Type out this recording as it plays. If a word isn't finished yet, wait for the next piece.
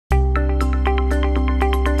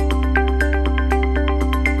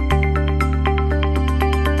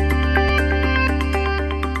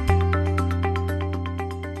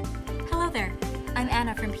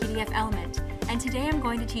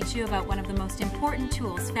you about one of the most important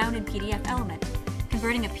tools found in PDFelement,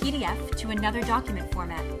 converting a PDF to another document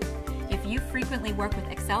format. If you frequently work with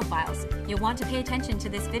Excel files, you'll want to pay attention to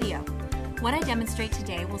this video. What I demonstrate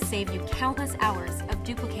today will save you countless hours of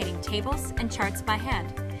duplicating tables and charts by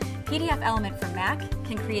hand. PDFelement for Mac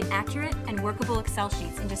can create accurate and workable Excel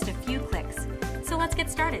sheets in just a few clicks. So let's get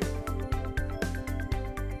started.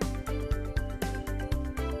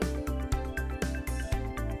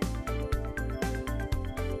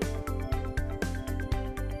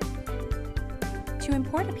 To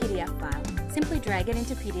import a PDF file, simply drag it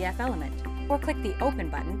into PDFelement or click the Open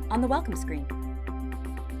button on the Welcome screen.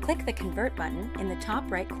 Click the Convert button in the top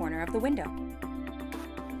right corner of the window.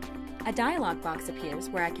 A dialog box appears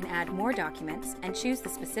where I can add more documents and choose the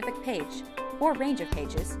specific page or range of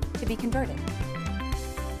pages to be converted.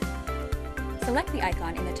 Select the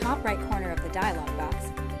icon in the top right corner of the dialog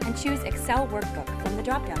box and choose Excel Workbook from the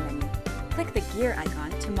drop-down menu. Click the gear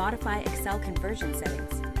icon to modify Excel conversion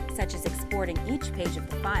settings, such as exporting each page of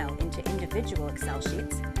the file into individual Excel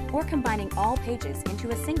sheets or combining all pages into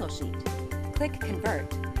a single sheet. Click Convert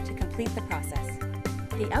to complete the process.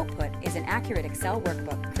 The output is an accurate Excel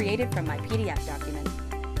workbook created from my PDF document.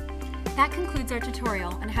 That concludes our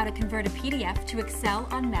tutorial on how to convert a PDF to Excel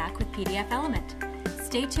on Mac with PDFelement.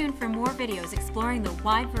 Stay tuned for more videos exploring the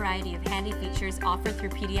wide variety of handy features offered through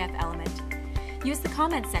PDFelement. Use the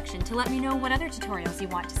comments section to let me know what other tutorials you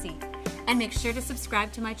want to see. And make sure to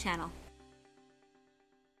subscribe to my channel.